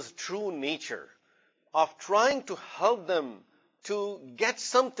children's true nature of trying to help them to get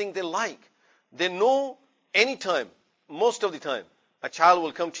something they like. They know anytime, most of the time, a child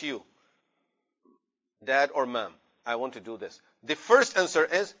will come to you. Dad or ma'am, I want to do this. The first answer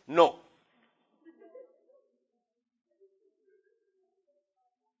is no.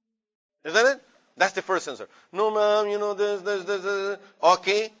 Isn't it? That's the first answer. No, ma'am, this.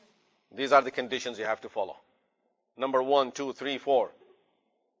 Okay. These are the conditions you have to follow. Number 1, 2, 3, 4.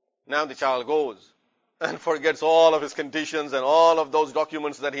 Now the child goes and forgets all of his conditions and all of those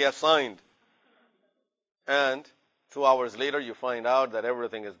documents that he has signed. And 2 hours later, you find out that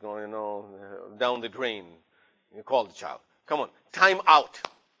everything is going, down the drain. You call the child. Come on, time out.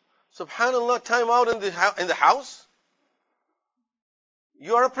 Subhanallah, time out in the house?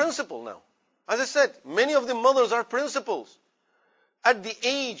 You are a principal now. As I said, many of the mothers are principals. At the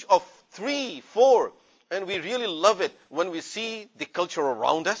age of 3, 4, and we really love it when we see the culture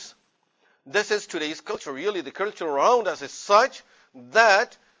around us. This is today's culture. Really, the culture around us is such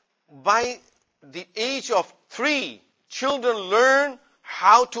that by the age of 3, children learn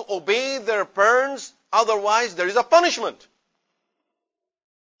how to obey their parents. Otherwise, there is a punishment.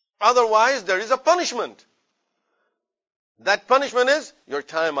 That punishment is your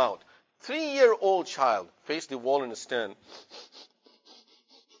time out. 3-year-old child face the wall and stand.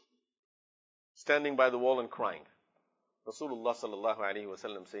 Standing by the wall and crying. Rasulullah sallallahu alayhi wa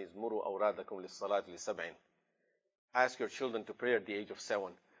sallam says, Muru awradakum lis-salat li-sab'in. Ask your children to pray at the age of 7.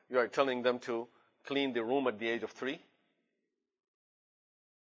 You are telling them to clean the room at the age of 3?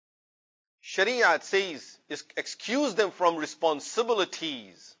 Sharia says, excuse them from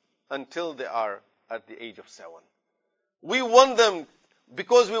responsibilities until they are at the age of 7. We want them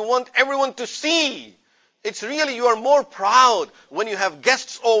because we want everyone to see. It's really, you are more proud when you have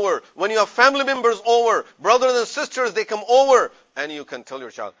guests over, when you have family members over, brothers and sisters, they come over, and you can tell your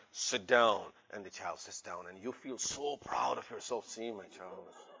child, sit down, and the child sits down, and you feel so proud of yourself. See, my child.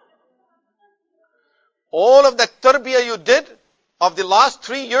 All of that tarbiyah you did of the last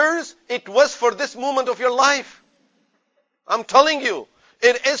 3 years, it was for this moment of your life. I'm telling you,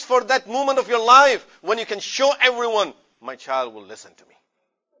 it is for that moment of your life when you can show everyone, my child will listen to me.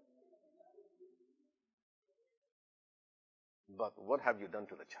 But what have you done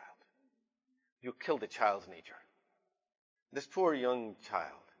to the child? You killed the child's nature. This poor young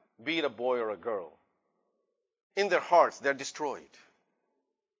child, be it a boy or a girl, in their hearts, they're destroyed.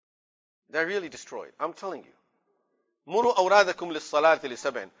 They're really destroyed. I'm telling you. Muru awradakum lis-salati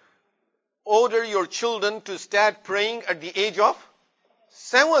li-sab'in. Order your children to start praying at the age of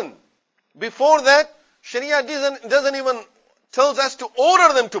 7. Before that, Sharia doesn't even tells us to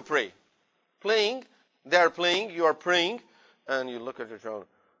order them to pray. Playing, they are playing, you are praying, and you look at your child.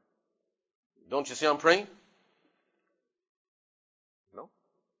 Don't you see I'm praying? No.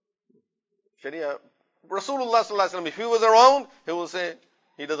 Sharia, Rasulullah sallallahu alaihi wasallam, if he was around, he will say,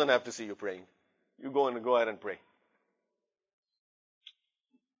 he doesn't have to see you praying. You go ahead and pray.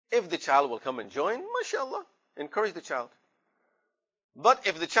 If the child will come and join, mashallah, encourage the child. But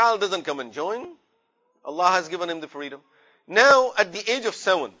if the child doesn't come and join, Allah has given him the freedom. Now, at the age of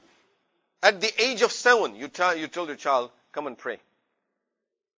 7, you tell your child, come and pray.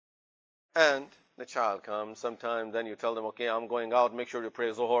 And The child comes. Sometimes then you tell them, okay, I'm going out. Make sure you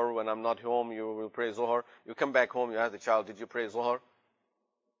pray Zohar. When I'm not home, you will pray Zohar. You come back home. You ask the child, did you pray Zohar?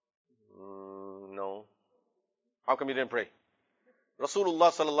 No. How come you didn't pray? Rasulullah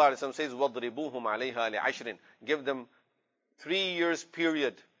sallallahu alaihi wasallam says, وَضْرِبُوهُمْ عَلَيْهَا لِعَشْرٍ. Give them 3 years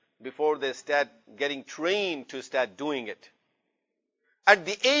period before they start getting trained to start doing it. At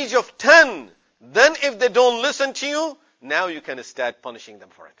the age of 10, then if they don't listen to you, now you can start punishing them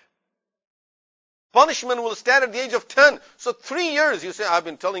for it. Punishment will start at the age of 10. So 3 years, you say, I've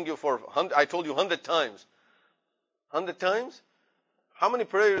been telling you I told you 100 times. 100 times? How many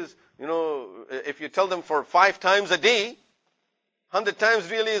prayers, if you tell them for 5 times a day, 100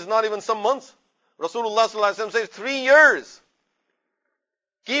 times really is not even some months. Rasulullah sallallahu alaihi wasallam says 3 years.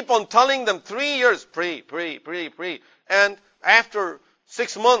 Keep on telling them 3 years, pray, pray, pray, pray. And after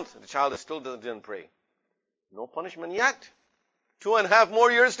 6 months, the child still didn't pray. No punishment yet. 2.5 more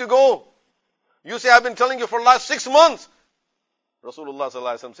years to go. You say, I've been telling you for the last 6 months. Rasulullah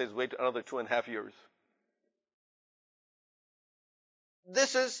sallallahu alaihi wasallam says, wait another 2.5 years.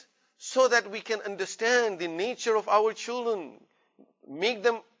 This is so that we can understand the nature of our children. Make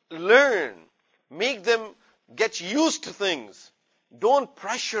them learn. Make them get used to things. Don't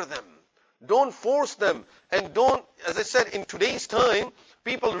pressure them. Don't force them. And don't, as I said, in today's time,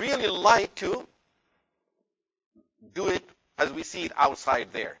 people really like to do it as we see it outside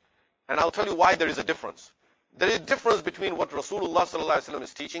there. And I'll tell you why there is a difference. There is a difference between what Rasulullah sallallahu alaihi wasallam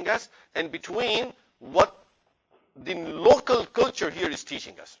is teaching us and between what the local culture here is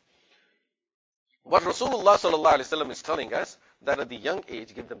teaching us. What Rasulullah sallallahu alaihi wasallam is telling us, that at the young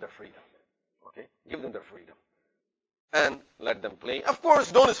age, give them their freedom. Okay? Give them their freedom. And let them play. Of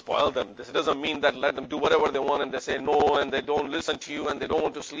course, don't spoil them. This doesn't mean that let them do whatever they want and they say no and they don't listen to you and they don't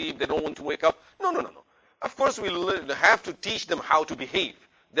want to sleep, they don't want to wake up. No. Of course, we have to teach them how to behave.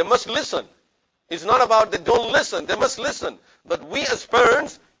 They must listen. It's not about they don't listen. They must listen. But we as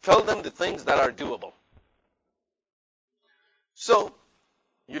parents tell them the things that are doable. So,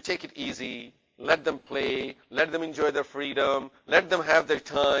 you take it easy. Let them play. Let them enjoy their freedom. Let them have their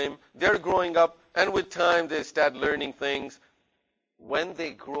time. They're growing up. And with time, they start learning things. When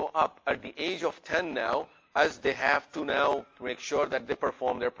they grow up at the age of 10 now, as they have to now make sure that they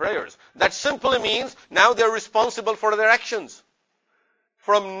perform their prayers. That simply means now they're responsible for their actions.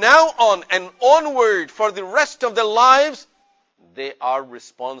 From now on and onward, for the rest of their lives, they are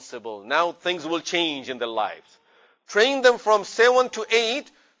responsible. Now things will change in their lives. Train them from 7 to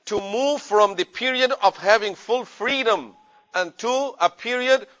 8 to move from the period of having full freedom and to a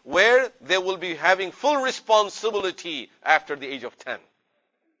period where they will be having full responsibility after the age of 10.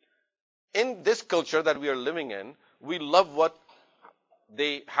 In this culture that we are living in, we love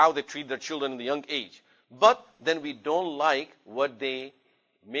how they treat their children in the young age. But then we don't like what they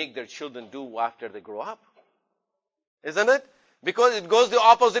make their children do after they grow up. Isn't it? Because it goes the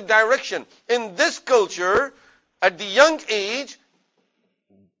opposite direction. In this culture, at the young age,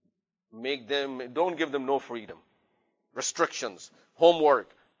 don't give them no freedom. Restrictions, homework,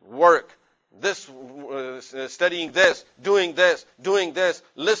 work, studying this, doing this,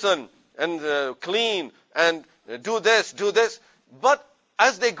 listen and clean and do this. But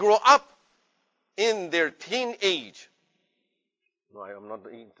as they grow up in their teenage, no, I'm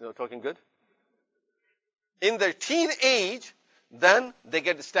not talking good. In their teenage, then they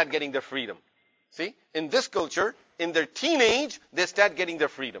start getting their freedom. See, in this culture, in their teenage, they start getting their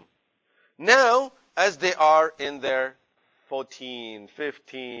freedom. Now, as they are in their 14,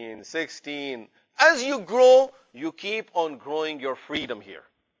 15, 16, as you grow, you keep on growing your freedom here.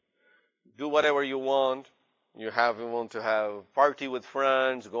 Do whatever you want. You want to have party with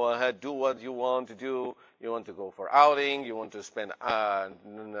friends. Go ahead, do what you want to do. You want to go for outing. You want to spend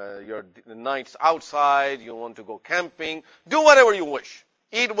your nights outside. You want to go camping. Do whatever you wish.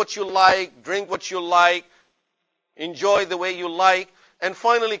 Eat what you like. Drink what you like. Enjoy the way you like. And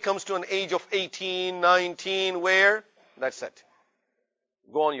finally comes to an age of 18, 19, where that's it.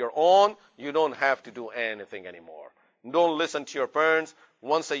 Go on your own. You don't have to do anything anymore. Don't listen to your parents.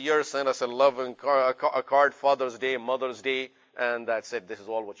 Once a year, send us a loving card, Father's Day, Mother's Day, and that's it. This is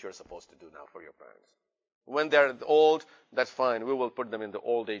all what you're supposed to do now for your parents. When they're old, that's fine. We will put them in the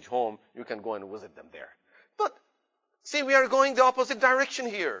old age home. You can go and visit them there. But, see, we are going the opposite direction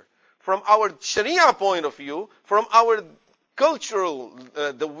here. From our Sharia point of view, from our cultural,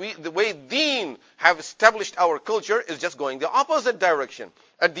 the way Deen have established our culture is just going the opposite direction.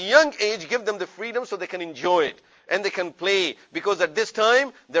 At the young age, give them the freedom so they can enjoy it. And they can play, because at this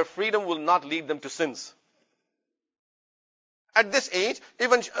time, their freedom will not lead them to sins. At this age,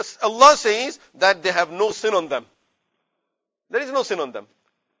 even Allah says that they have no sin on them. There is no sin on them.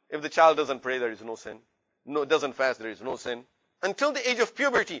 If the child doesn't pray, there is no sin. No, doesn't fast, there is no sin. Until the age of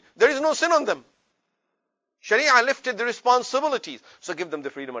puberty, there is no sin on them. Sharia lifted the responsibilities, so give them the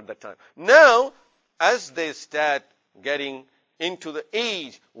freedom at that time. Now, as they start getting into the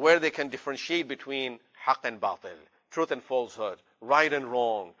age where they can differentiate between haqq and batil, truth and falsehood, right and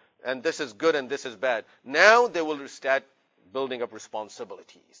wrong, and this is good and this is bad, now they will start building up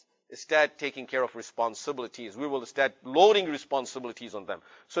responsibilities. Start taking care of responsibilities. We will start loading responsibilities on them.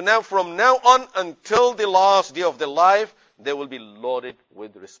 So now, from now on until the last day of their life, they will be loaded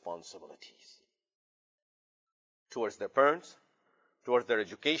with responsibilities. Towards their parents, towards their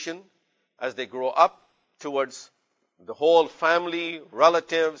education, as they grow up, towards the whole family,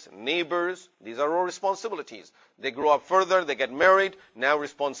 relatives, neighbors. These are all responsibilities. They grow up further, they get married, now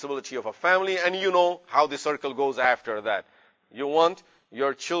responsibility of a family, and you know how the circle goes after that. You want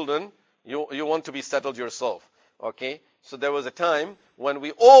your children, you want to be settled yourself. Okay? So there was a time when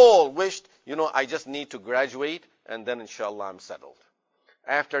we all wished, I just need to graduate, and then inshallah I'm settled.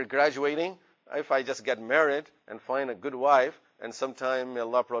 After graduating, if I just get married and find a good wife, and sometime, may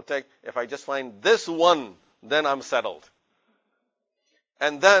Allah protect, if I just find this one, then I'm settled.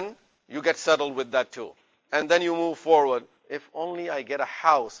 And then you get settled with that too. And then you move forward. If only I get a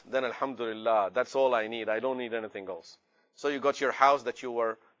house, then alhamdulillah, that's all I need. I don't need anything else. So you got your house that you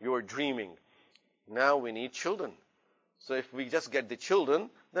were dreaming. Now we need children. So if we just get the children,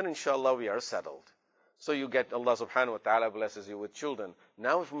 then inshallah we are settled. So you get, Allah subhanahu wa ta'ala blesses you with children.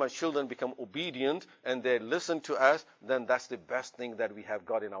 Now if my children become obedient and they listen to us, then that's the best thing that we have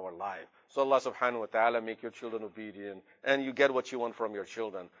got in our life. So Allah subhanahu wa ta'ala make your children obedient, and you get what you want from your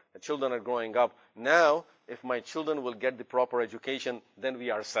children. The children are growing up. Now, if my children will get the proper education, then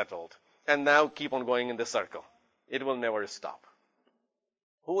we are settled. And now keep on going in the circle. It will never stop.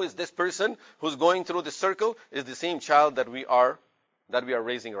 Who is this person who's going through the circle? Is the same child that we are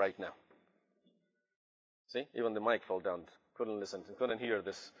raising right now. See, even the mic fell down. Couldn't listen, couldn't hear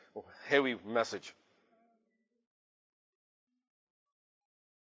this heavy message.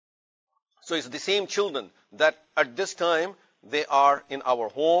 So it's the same children that at this time they are in our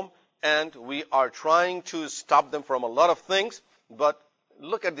home, and we are trying to stop them from a lot of things, but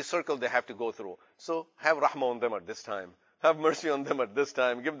look at the circle they have to go through. So have rahmah on them at this time. Have mercy on them at this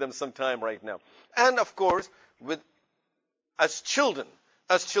time. Give them some time right now. And of course, as children,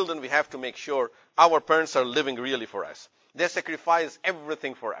 we have to make sure our parents are living really for us. They sacrifice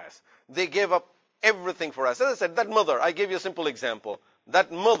everything for us. They gave up everything for us. As I said, that mother, I gave you a simple example.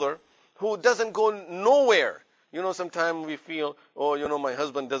 That mother who doesn't go nowhere. Sometimes we feel, my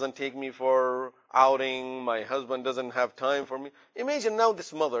husband doesn't take me for outing. My husband doesn't have time for me. Imagine now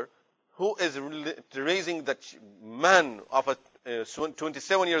this mother who is raising that man of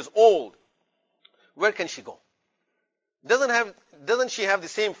 27 years old. Where can she go? Doesn't she have the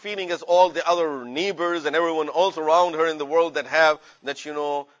same feeling as all the other neighbors and everyone else around her in the world that have that,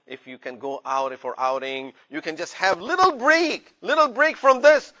 if you can go out for outing, you can just have little break from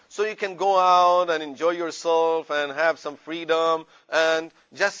this, so you can go out and enjoy yourself and have some freedom and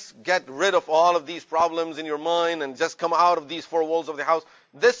just get rid of all of these problems in your mind and just come out of these four walls of the house.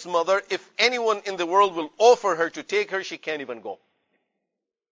 This mother, if anyone in the world will offer her to take her, she can't even go.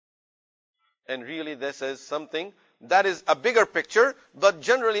 And really this is something that is a bigger picture, but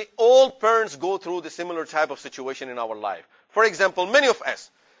generally all parents go through the similar type of situation in our life. For example, many of us,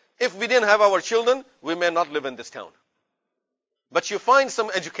 if we didn't have our children, we may not live in this town. But you find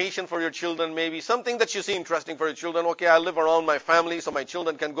some education for your children, maybe something that you see interesting for your children. Okay, I live around my family, so my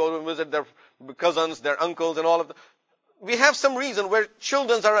children can go and visit their cousins, their uncles, and all of that. We have some reason where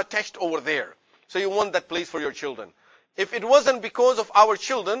children are attached over there. So you want that place for your children. If it wasn't because of our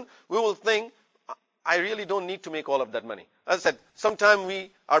children, we will think, I really don't need to make all of that money. As I said, sometimes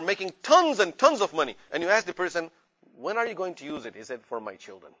we are making tons and tons of money. And you ask the person, when are you going to use it? He said, for my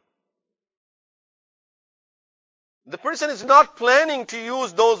children. The person is not planning to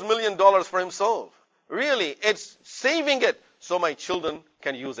use those $1 million for himself. Really, it's saving it so my children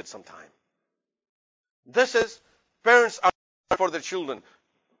can use it sometime. This is, parents are for their children.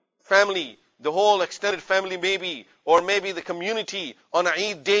 Family, the whole extended family maybe, or maybe the community on an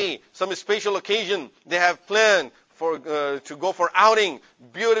Eid day, some special occasion, they have planned to go for outing,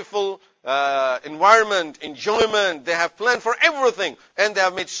 beautiful environment, enjoyment. They have planned for everything, and they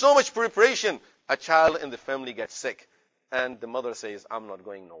have made so much preparation. A child in the family gets sick, and the mother says, I'm not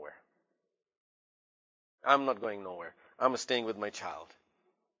going nowhere. I'm not going nowhere. I'm staying with my child.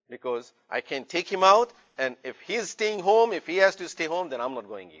 Because I can't take him out, and if he's staying home, if he has to stay home, then I'm not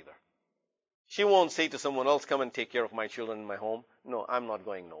going either. She won't say to someone else, come and take care of my children in my home. No, I'm not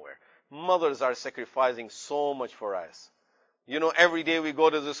going nowhere. Mothers are sacrificing so much for us. You know, every day we go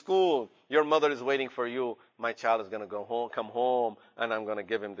to the school, your mother is waiting for you. My child is going to go home, come home, and I'm going to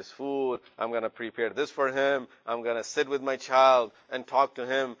give him this food. I'm going to prepare this for him. I'm going to sit with my child and talk to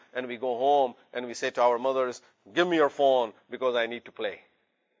him. And we go home and we say to our mothers, give me your phone because I need to play.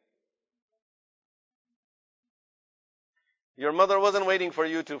 Your mother wasn't waiting for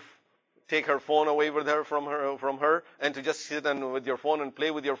you to take her phone away with her from her and to just sit and with your phone and play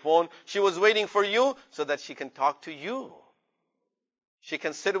with your phone. She was waiting for you so that she can talk to you. She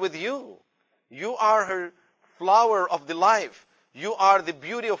can sit with you. You are her flower of the life. You are the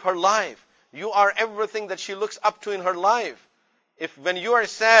beauty of her life. You are everything that she looks up to in her life. If when you are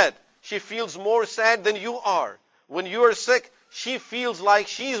sad, she feels more sad than you are. When you are sick, she feels like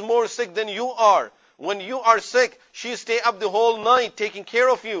she's more sick than you are. When you are sick, she stays up the whole night taking care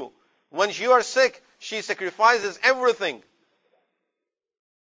of you. When you are sick, she sacrifices everything.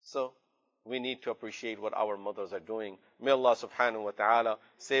 So, we need to appreciate what our mothers are doing. May Allah subhanahu wa ta'ala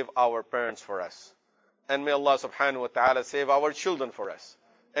save our parents for us. And may Allah subhanahu wa ta'ala save our children for us.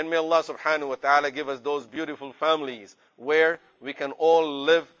 And may Allah subhanahu wa ta'ala give us those beautiful families where we can all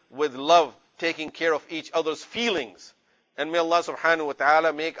live with love, taking care of each other's feelings. And may Allah subhanahu wa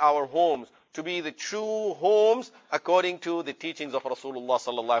ta'ala make our homes to be the true homes according to the teachings of Rasulullah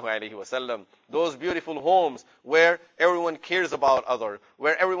sallallahu alaihi wasallam. Those beautiful homes where everyone cares about other,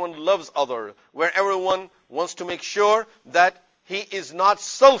 where everyone loves other, where everyone wants to make sure that he is not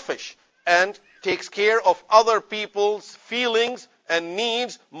selfish and takes care of other people's feelings and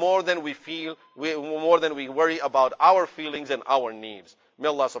needs more than we worry about our feelings and our needs. May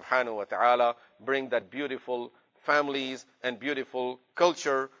Allah subhanahu wa ta'ala bring that beautiful families and beautiful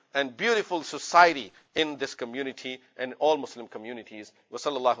culture and beautiful society in this community and all Muslim communities. Wa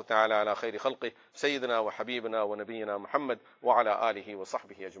sallallahu ta'ala ala khayri khalqih sayyidina wa habibina wa nabiyyina Muhammad wa ala alihi wa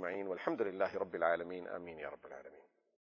sahbihi ajma'in walhamdulillahi rabbil alamin. Ameen ya rabbil alamin.